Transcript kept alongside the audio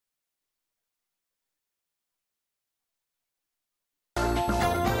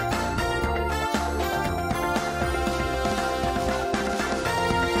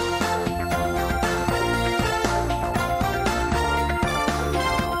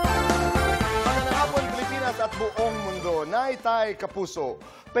Tay Kapuso.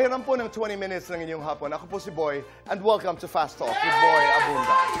 Pahiram po ng 20 minutes ng inyong hapon. Ako po si Boy, and welcome to Fast Talk with Boy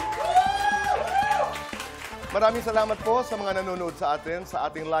Abunda. Maraming salamat po sa mga nanonood sa atin, sa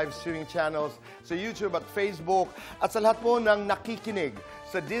ating live streaming channels, sa YouTube at Facebook, at sa lahat po ng nakikinig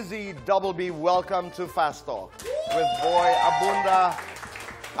sa Dizzy Double B. Welcome to Fast Talk with Boy Abunda.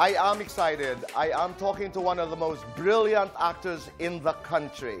 I am excited. I am talking to one of the most brilliant actors in the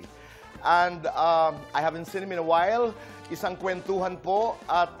country. And I haven't seen him in a while. Isang kwentuhan po.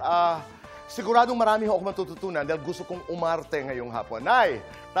 At siguradong marami ako matututunan dahil gusto kong umarte ngayong hapon.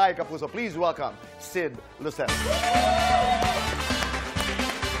 Tay Kapuso, please welcome Sid Lucero.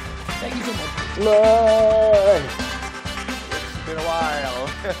 Thank you so much. It's been a while.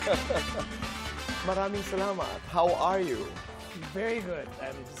 Maraming salamat. How are you? Very good.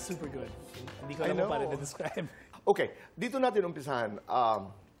 I'm super good. Hindi ko alam paano na-describe. Okay, dito natin umpisahan.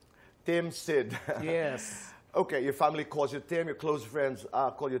 Tim, Sid. Yes. Okay, your family calls you Tim, your close friends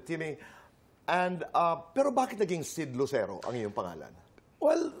call you Timmy. And, pero bakit naging Sid Lucero ang iyong pangalan?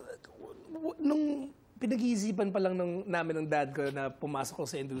 Well, nung pinag-iisipan pa lang namin ng dad ko na pumasok ko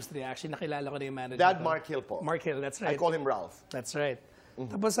sa industriya, actually nakilala ko na yung manager. Dad, Mark Hill po. Mark Hill, that's right. I call him Ralph. That's right.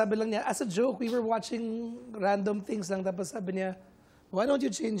 Tapos sabi lang niya, as a joke, we were watching random things lang. Tapos sabi niya, why don't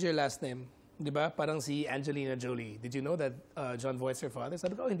you change your last name? Di ba? Parang si Angelina Jolie. Did you know that John Voight's her father?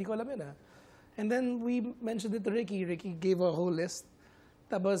 Sabi ko, hindi ko alam yun, ha? And then we mentioned it to Ricky. Ricky gave a whole list.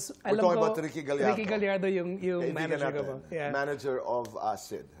 Tapos, alam ko, about Ricky Gallardo. Ricky Gallardo yung manager ko. Yeah. Manager of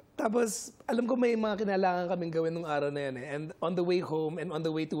Sid. Tapos, alam ko may mga kinailangan kaming gawin nung araw na yan, eh. And on the way home and on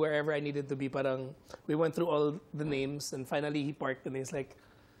the way to wherever I needed to be, parang we went through all the names and finally he parked and he's like,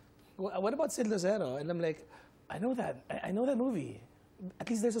 what about Sid Lucero? And I'm like, I know that. I know that movie.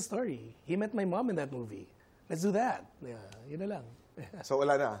 At least there's a story. He met my mom in that movie. Let's do that. Yeah, yun na lang. So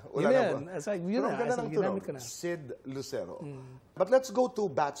wala na. Wala na ba? It's like, yun na. Ginamit ko na. Sid Lucero. But let's go to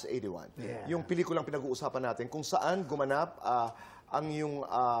Batch 81. Yeah. Yung pelikulang pinag-uusapan natin kung saan gumanap ang yung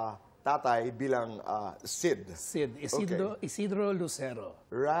tatay bilang Sid. Sid. Isidro Lucero.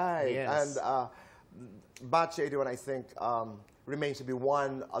 Right. Yes. And Batch 81, I think, remains to be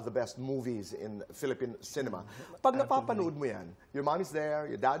one of the best movies in Philippine cinema. Pag napapanood mo yan, your mom is there,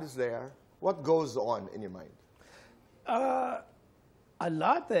 your dad is there, what goes on in your mind? A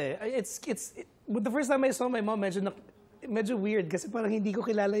lot eh. The first time I saw my mom, medyo weird kasi parang hindi ko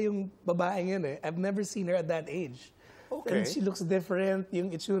kilala yung babaeng yun eh. I've never seen her at that age. Okay. And she looks different,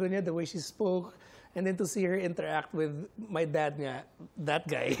 yung itsura niya, the way she spoke. And then to see her interact with my dad nga, that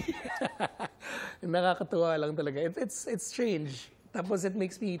guy. Nakakatuwa lang talaga. It's strange. Tapos it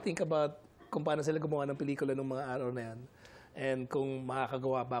makes me think about kung paano sila gumawa ng pelikula nung mga araw na yan. And kung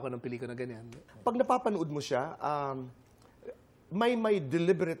makakagawa pa ako ng pelikula na ganyan. Pag napapanood mo siya, may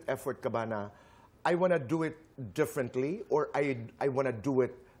deliberate effort ka ba na I wanna do it differently or I wanna do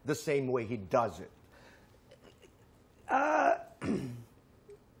it the same way he does it?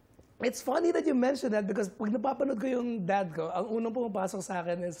 It's funny that you mentioned that because pag napapanood ko yung dad ko, ang unang pumapasok sa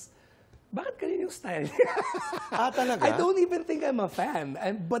akin is, bakit ganyan yung style niya? Talaga? I don't even think I'm a fan.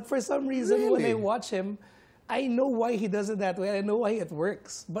 But for some reason, when I watch him, I know why he does it that way. I know why it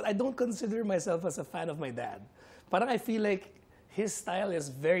works. But I don't consider myself as a fan of my dad. Parang I feel like his style is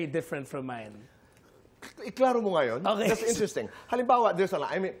very different from mine. Iklaro mo ngayon. Okay. That's interesting. Halimbawa, there's a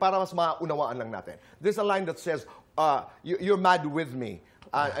line, I mean, para mas maunawaan lang natin. There's a line that says, you're mad with me.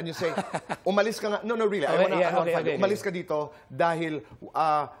 And you say, umalis ka nga. No, really. Okay. Umalis ka dito dahil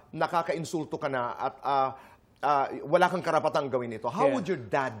nakaka-insulto ka na at wala kang karapatang gawin ito. How would your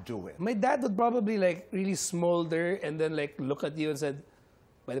dad do it? My dad would probably like really smolder and then like look at you and said,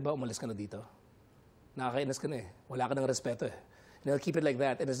 pwede ba umalis ka na dito? Nakakainas ka na eh. Wala ka ng respeto eh. And he'll keep it like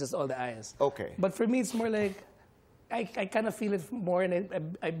that and it's just all the eyes. Okay. But for me, it's more like, I kind of feel it more and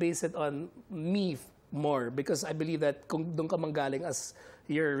I base it on me more because I believe that kung doon ka manggaling as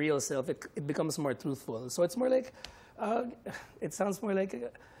your real self, it becomes more truthful. So it's more like, it sounds more like,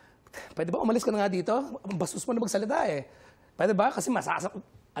 pwede ba umalis ka na nga dito? Bastos mo na magsalita eh. Pwede ba? Kasi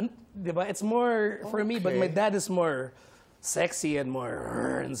di ba? It's more for me, but my dad is more sexy and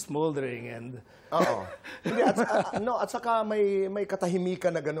more and smoldering and... Oo. At saka may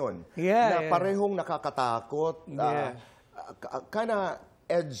katahimikan na ganun. Yeah. Na parehong nakakatakot. Kinda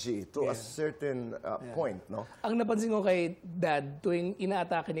edgy to a certain point, no? Ang napansin ko kay Dad, tuwing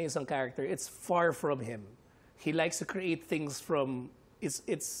inaatake niya isang character, it's far from him. He likes to create things from,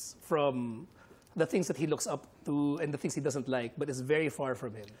 it's from the things that he looks up to and the things he doesn't like, but it's very far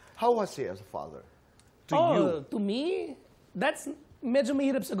from him. How was he as a father? To you? To me, that's medyo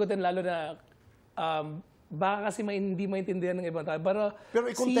mahirap sagutin, lalo na baka kasi hindi maintindihan ng ibang tao. Pero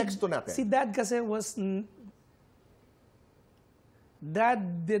i-contexto natin. Si Dad kasi was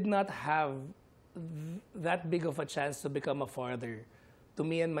Dad did not have that big of a chance to become a father to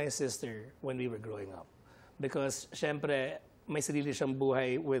me and my sister when we were growing up. Because, syempre, may sarili siyang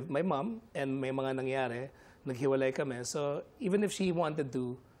buhay with my mom and may mga nangyari, naghiwalay kami. So, even if she wanted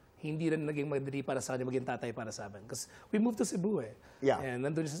to, hindi rin naging madali para sa kanya maging tatay para sa amin. Because we moved to Cebu eh. Yeah, and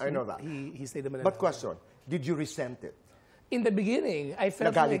nandun siya, I know that. He stayed in Manila. But question, did you resent it? In the beginning, I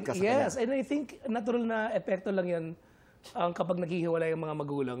felt Nagalit like, ka sa yes, kanya. and I think natural na epekto lang yan kapag naghihiwalay ang mga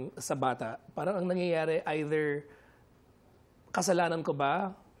magulang sa bata. Parang ang nangyayari, either kasalanan ko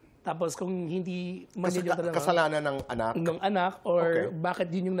ba? Tapos kung hindi Kasalanan ng anak? Ng anak, or bakit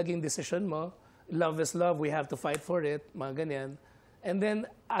yun yung naging decision mo? Love is love, we have to fight for it, mga ganyan. And then,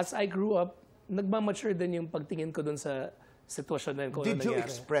 as I grew up, nagmamature din yung pagtingin ko dun sa sitwasyon na yun. Kung Did ano you nangyari.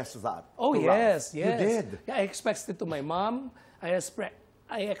 express that? Oh, to yes, Ralph? yes. You did? Yeah, I expressed it to my mom. I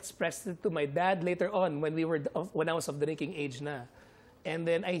expressed it to my dad later on when I was of drinking age na. And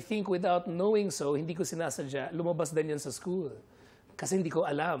then I think without knowing so, hindi ko sinasadya, lumabas din yun sa school. Kasi hindi ko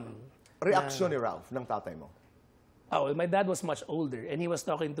alam. Reaksyon ni Ralph ng tatay mo? Oh, well, my dad was much older and he was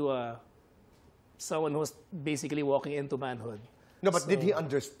talking to someone who was basically walking into manhood. No, but did he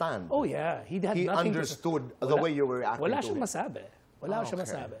understand? Oh yeah, he had He nothing understood the way you were acting Wala to siyang him. masabi. Wala siyang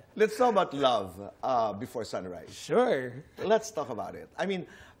masabi. Let's talk about love before sunrise. Sure. Let's talk about it. I mean,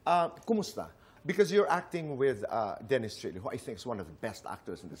 kumusta? Because you're acting with Dennis Trillo, who I think is one of the best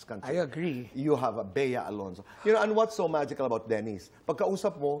actors in this country. I agree. You have a Bea Alonzo. You know, and what's so magical about Dennis?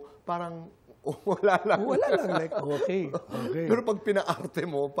 Pagkausap mo, parang wala lang. Wala lang, like, okay. Pero pag pinaarte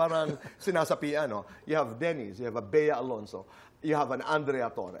mo, parang sinasapian, no? You have Dennis, you have a Bea Alonzo, you have an Andrea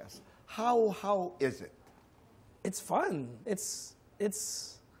Torres. How is it? It's fun. That's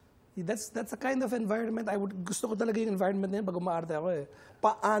a kind of environment. Gusto ko talaga yung environment na yun pag umaarte ako eh.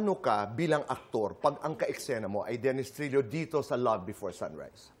 Paano ka bilang aktor pag ang ka-eksena mo ay Dennis Trillo dito sa Love Before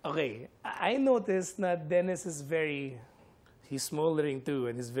Sunrise? Okay, I noticed na Dennis is he's smoldering too,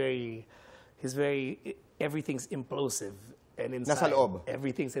 and everything's implosive and inside. Nasa loob.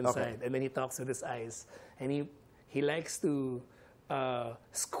 Everything's inside, and then he talks with his eyes, and he likes to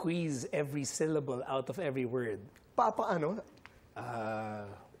squeeze every syllable out of every word. Paano?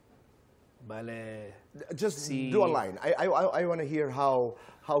 Bale. Just do a line. I want to hear how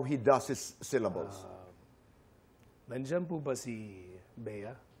he does his syllables. Nandiyan po ba si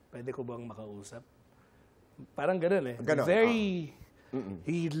Bea? Pwede ko bang makausap? Parang ganun eh. Ganon,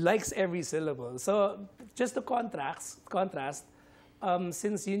 He likes every syllable. So, just to contrast,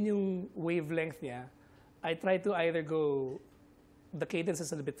 since yun yung wavelength niya, I try to either go, the cadence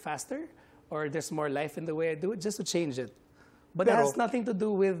is a little bit faster, or there's more life in the way I do it, just to change it. But it has nothing to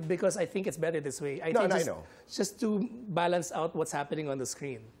do with because I think it's better this way. I know. Just to balance out what's happening on the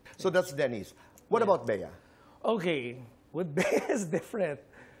screen. So that's Dennis. What about Bea? Okay, with Bea is different.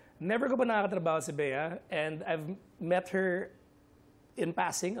 Never ko pa nakakatrabaho si Bea, and I've met her in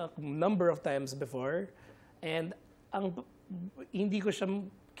passing a number of times before. And hindi ko siya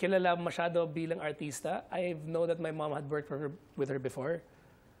kilala masyado bilang artista. I know that my mom had worked with her before.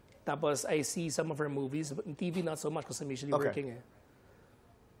 Tapos I see some of her movies, but in TV not so much because I'm usually working eh.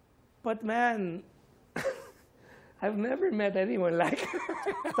 But man, I've never met anyone like her.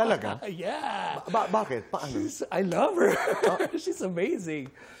 Talaga? Yeah. Bakit? Paano? I love her. She's amazing.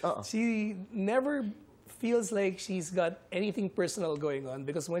 She never feels like she's got anything personal going on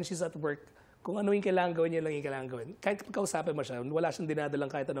because when she's at work, kung ano yung kailangan gawin, yun lang yung kailangan gawin. Kahit kausapin mo siya, wala siyang dinadalang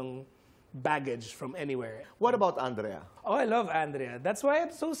kahit anong baggage from anywhere. What about Andrea? Oh, I love Andrea. That's why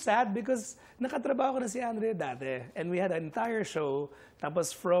I'm so sad because nakatrabaho ko na si Andrea dati. And we had an entire show.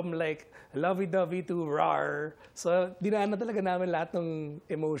 Tapos from like lovey-dovey to rawr. So, dinaan na talaga namin lahat ng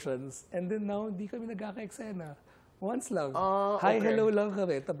emotions. And then now, hindi kami nagkaka-eksena. Once lang. Hi, hello lang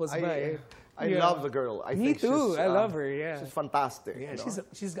kami. Tapos bye. I love the girl. Me too. I love her, yeah. She's fantastic. Yeah, no?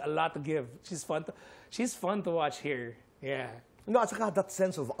 she's got a lot to give. She's fun to watch here. Yeah. No, at saka that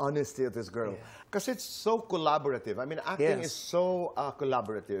sense of honesty of this girl. Kasi it's so collaborative. I mean, acting is so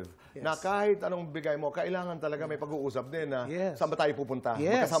collaborative na kahit anong bigay mo, kailangan talaga may pag-uusap din na saan ba tayo pupunta?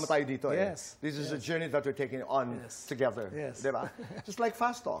 Magkasama tayo dito eh. This is a journey that we're taking on together. Diba? Just like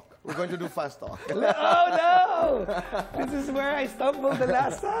Fast Talk. We're going to do Fast Talk. Oh, no! This is where I stumbled the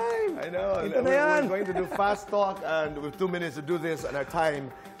last time. I know. We're going to do Fast Talk and we have 2 minutes to do this and our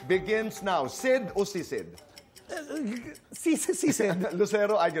time begins now. Sid o si Sid? Sid.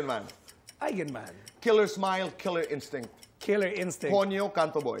 Lucero, Eigenman. Eigenman. Killer smile, killer instinct. Killer instinct. Ponyo,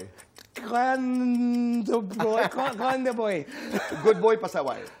 Kanto boy. Kanto boy. Kanto boy. Good boy,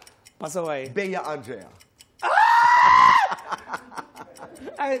 pasaway. Pasaway. Bea Andrea.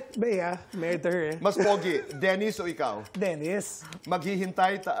 Ay, Bea, married to her eh. Mas pogi, Dennis o ikaw? Dennis,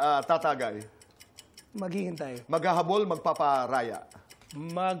 Maghihintay, tatagay. maghihintay. Maghahabol, magpaparaya.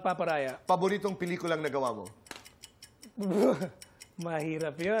 Magpaparaya. Paboritong pelikulang nagawa mo?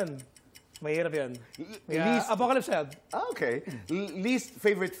 Mahirap yun. Mahirap yun. Least- Apocalypse Child. Okay. Least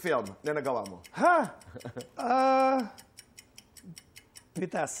favorite film na nagawa mo? Ha?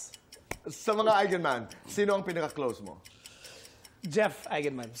 Vitas. Sa mga Eigenman, sino ang pinaka-close mo? Jeff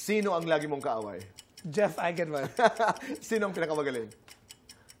Eigenman. Sino ang lagi mong kaaway? Jeff Eigenman. Sino ang pinakamagaling?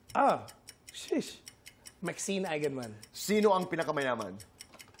 Shish. Maxine Eigenman. Sino ang pinakamayaman?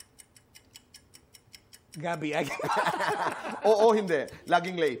 Gabby Eigenman. Oo, hindi.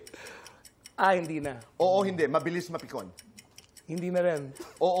 Laging late. Hindi na. Oo, hindi. Mabilis mapikon. Hindi na rin.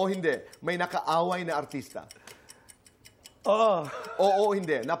 Oo, hindi. May nakaaway na artista. Oo. Oo,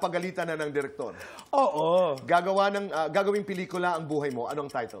 hindi. Napagalitan na ng direktor. Oo. Gagawing pelikula ang buhay mo. Anong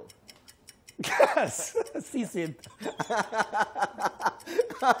title? Si Sid.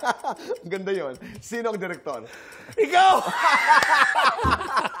 Ganda yon. Sino ang direktor? Ikaw!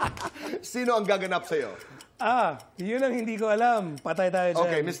 Sino ang gaganap sa'yo? Yun ang hindi ko alam. Patay tayo dyan.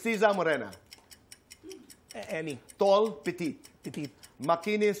 Okay, Mestiza, Morena. Any. Tall, petite. Petit.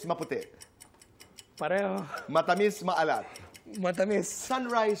 Makinis, maputi. Pareho. Matamis, maalat. Matamis.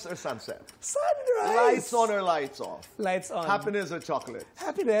 Sunrise or sunset? Sunrise! Lights on or lights off? Lights on. Happiness or chocolate?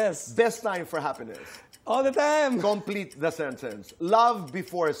 Happiness. Best time for happiness? All the time. Complete the sentence. Love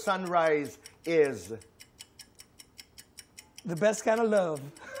before sunrise is The best kind of love.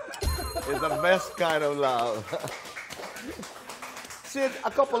 the best kind of love. Sid,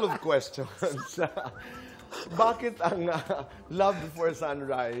 a couple of questions. Bakit ang love before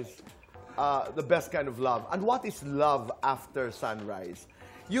sunrise the best kind of love? And what is love after sunrise?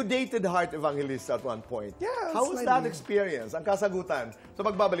 You dated Heart Evangelista at one point. Yeah, How was slightly. that experience? Ang kasagutan sa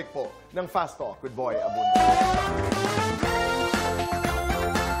pagbabalik po ng Fast Talk with Boy Abunda.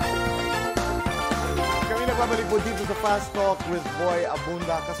 Kami nagbabalik po dito sa Fast Talk with Boy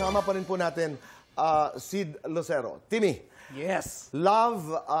Abunda. Kasama pa rin po natin Sid Lucero. Timmy, Yes. love,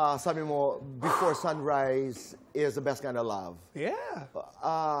 sabi mo, before sunrise is the best kind of love. Yeah.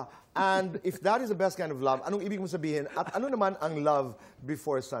 And if that is the best kind of love, anong ibig mo sabihin? At ano naman ang love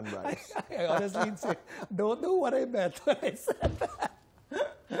before sunrise? I honestly don't know what I meant when I said that.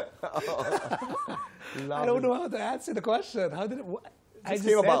 I don't know how to answer the question. How did it... I just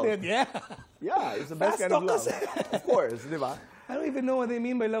came said about. it, yeah. Yeah, it's the best Fast kind of talk love. kasi. Of course, di ba? I don't even know what they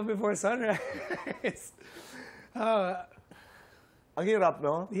mean by love before sunrise. Ang hirap,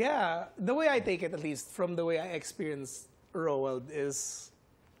 no? Yeah, the way I take it, at least from the way I experienced Roald, is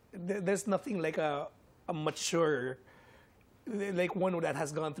there's nothing like a mature, like one that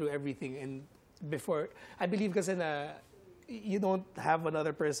has gone through everything. And before, I believe kasi na you don't have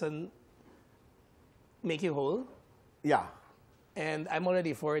another person make you whole. Yeah. And I'm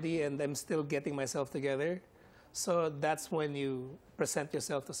already 40 and I'm still getting myself together. So that's when you present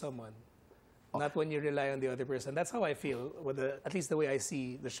yourself to someone. Not when you rely on the other person. That's how I feel, with at least the way I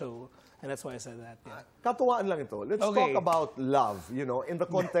see the show. And that's why I said that. Yeah. Katuwaan lang ito. Let's Okay. talk about love, you know, in the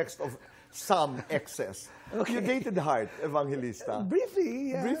context of some excess. Okay. You dated Heart Evangelista.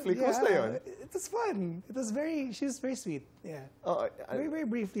 Briefly, yeah. Briefly, kumusta yun? It was fun. It was she's very sweet. Yeah. Very, very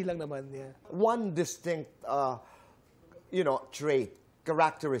briefly lang naman, yeah. One distinct, trait,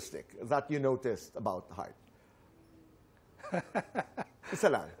 characteristic that you noticed about Heart. Isa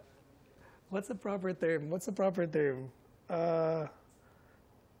lang. What's the proper term?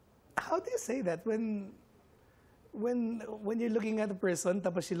 How do you say that when you're looking at a person,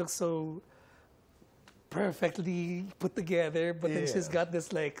 tapos she looks so perfectly put together, but then she's got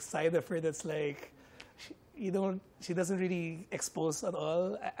this like side of her that's like she doesn't really expose at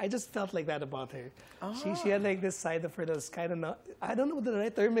all. I just felt like that about her. She had like this side of her that's kind of not. I don't know what the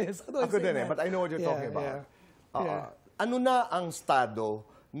right term is. How do I Ako say din that? but I know what you're talking about. Yeah. Ano na ang estado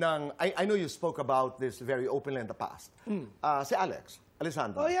ng, I know you spoke about this very openly in the past. Si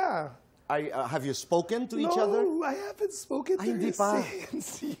Alessandra. Oh yeah. Have you spoken to each other? No, I haven't spoken to hindi her pa.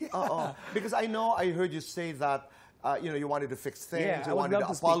 since. Yeah. Because I heard you say that you wanted to fix things, Yeah, you I would wanted to love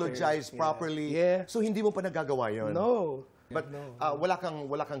to speak to her. apologize Yeah. properly. Yeah. So hindi mo pa nagagawa yun. No. But wala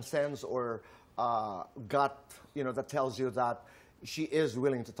kang sense or gut, that tells you that she is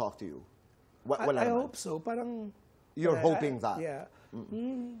willing to talk to you. Wala I naman. hope so. Parang You're hoping that. Yeah.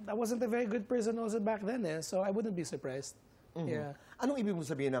 I wasn't a very good person also back then, so I wouldn't be surprised. Yeah. Anong ibig mo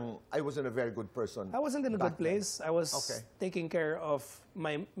sabihin ng I wasn't a very good person? I wasn't in a back good place. I was Okay. taking care of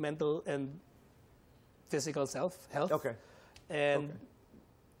my mental and physical health. Okay. And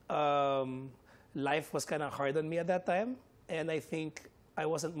life was kind of hard on me at that time. And I think I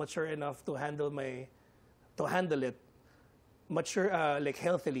wasn't mature enough to handle it mature, like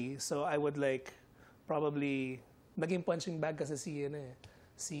healthily. So I would like probably naging punching bag kasi si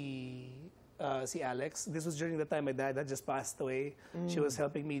Alex. This was during the time my dad had just passed away. She was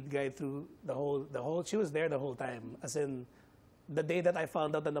helping me guide through the whole. She was there the whole time. As in, the day that I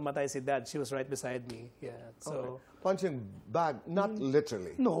found out na namatay si Dad, she was right beside me. Yeah. So punching bag, not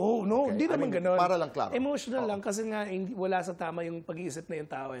literally. no, hindi naman ganon. Para lang klaro. Emotional lang kasi nga wala sa tama yung pag-iisip na yung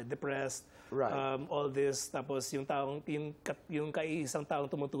tao eh. Depressed. Right. All this, tapos yung kaiisang taong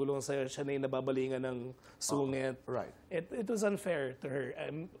tumutulong sa'yo, siya na yung nababalingan ng sungit. Right. It was unfair to her.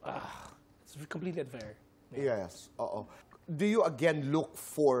 It's completely unfair. Yeah. Yes. Do you again look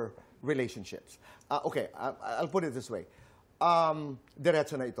for relationships? Okay, I'll put it this way.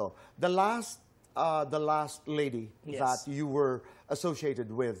 Diretso na ito. The last lady that you were associated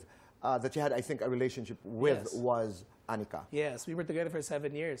with, that you had, I think, a relationship with was Anika. Yes, we were together for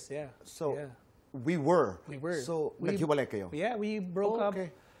 7 years. Yeah. So we were. So naghiwalay kayo. Yeah, we broke up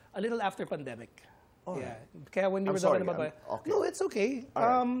a little after pandemic. Yeah. Kaya when we were sorry, talking about no, it's okay.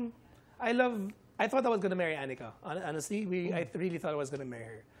 I thought I was gonna marry Anika. Honestly, I really thought I was gonna marry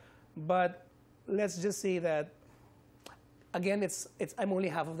her. But let's just say that again, I'm only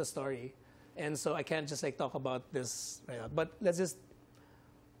half of the story, and so I can't just like talk about this right now. But let's just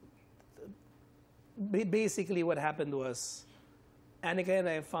basically what happened was Anika and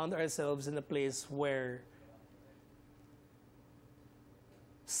I found ourselves in a place where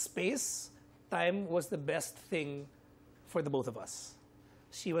time was the best thing for the both of us.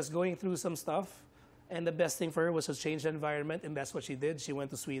 She was going through some stuff, and the best thing for her was to change the environment, and that's what she did. She went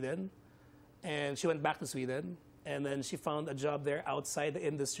to Sweden, and she went back to Sweden. And then she found a job there outside the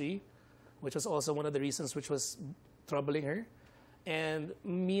industry, which was also one of the reasons which was troubling her. And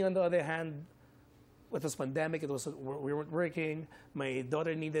me, on the other hand, it was pandemic. We weren't working. My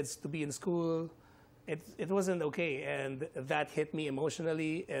daughter needed to be in school. It wasn't okay, and that hit me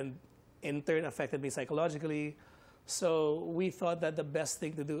emotionally, and in turn affected me psychologically. So we thought that the best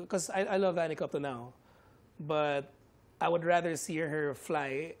thing to do, because I love Anika up to now, but I would rather see her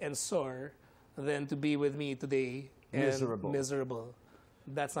fly and soar than to be with me today and miserable.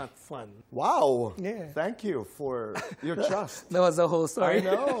 That's not fun. Wow. Yeah. Thank you for your trust. That was the whole story. I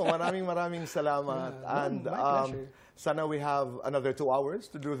know. Maraming salamat. Yeah. And My pleasure. sana we have another 2 hours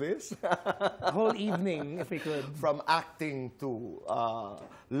to do this. A whole evening, if we could. From acting to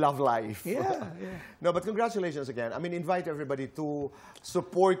love life. Yeah. No, but congratulations again. I mean, invite everybody to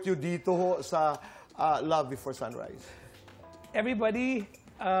support you dito sa Love Before Sunrise. Everybody,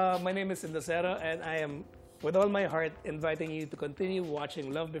 my name is Sid Lucero, and I am, with all my heart, inviting you to continue watching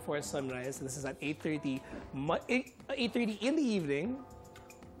Love Before Sunrise. This is at 8:30 in the evening,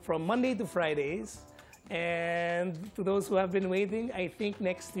 from Monday to Fridays. And to those who have been waiting, I think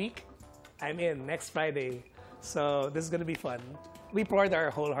next week, I'm in, next Friday. So this is going to be fun. We poured our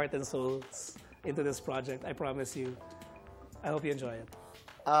whole heart and souls into this project, I promise you. I hope you enjoy it.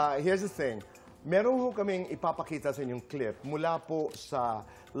 Here's the thing. Meron ho kaming ipapakita sa inyong clip mula po sa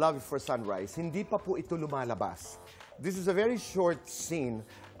Love Before Sunrise. Hindi pa po ito lumalabas. This is a very short scene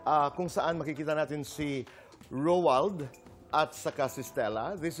kung saan makikita natin si Roald at saka si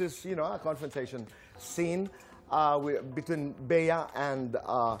Stella. This is, a confrontation scene between Bea and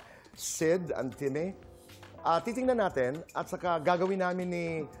Sid and Timmy. Titingnan natin at saka gagawin namin ni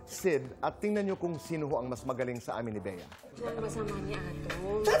Sid at tingnan nyo kung sino ho ang mas magaling sa amin ni Bea. Huwag masama niya,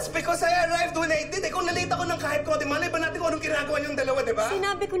 Ato. That's because I arrived when I did. Kung nalita ko ng kahit konti, malay ba natin kung anong ginagawa niyong dalawa, di ba?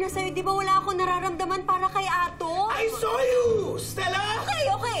 Sinabi ko na sa'yo, di ba wala akong nararamdaman para kay Ato? I saw you, Stella!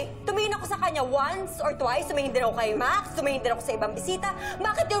 Okay. Tumingin ako sa kanya once or twice. Tumingin din ako kay Max. Tumingin din ako sa ibang bisita.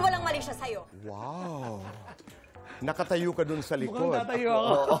 Bakit yun walang mali siya sa'yo? Wow! Nakatayo ka dun sa likod. Mukhang tatayo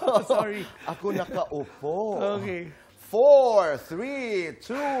ako. Sorry. Ako nakaupo. Okay. 4, 3,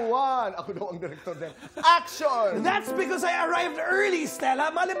 2, 1. Ako daw ang director din. Action! That's because I arrived early, Stella.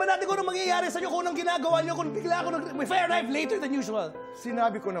 Mali ba natin kung anong mangyayari sa inyo, kung anong ginagawa niyo, kung bigla ako if I arrive later than usual.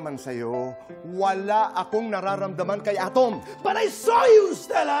 Sinabi ko naman sa'yo, wala akong nararamdaman kay Atom. But I saw you,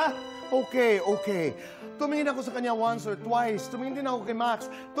 Stella! Okay. Tumingin ako sa kanya once or twice. Tumingin din ako kay Max.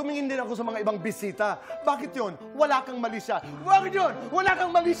 Tumingin din ako sa mga ibang bisita. Bakit yun? Wala kang mali siya. Bakit yun? Wala kang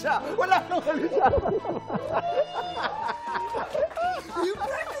mali siya. Wala kang mali siya. You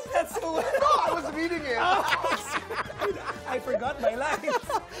practiced that so well. No, I was reading it. I forgot my lines.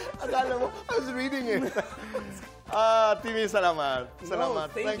 Akala mo, I was reading it. Timmy, salamat. Salamat.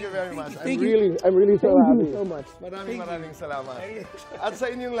 thank Thank you very much. Thank you. I'm really so happy. so much. Maraming salamat. At sa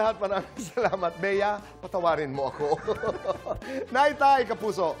inyong lahat, maraming salamat. Bea, patawarin mo ako. Naitay,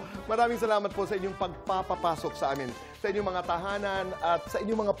 Kapuso, maraming salamat po sa inyong pagpapapasok sa amin, sa inyong mga tahanan at sa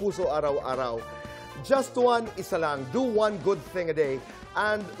inyong mga puso araw-araw. Just one, isa lang. Do one good thing a day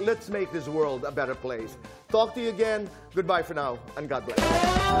and let's make this world a better place. Talk to you again. Goodbye for now and God bless.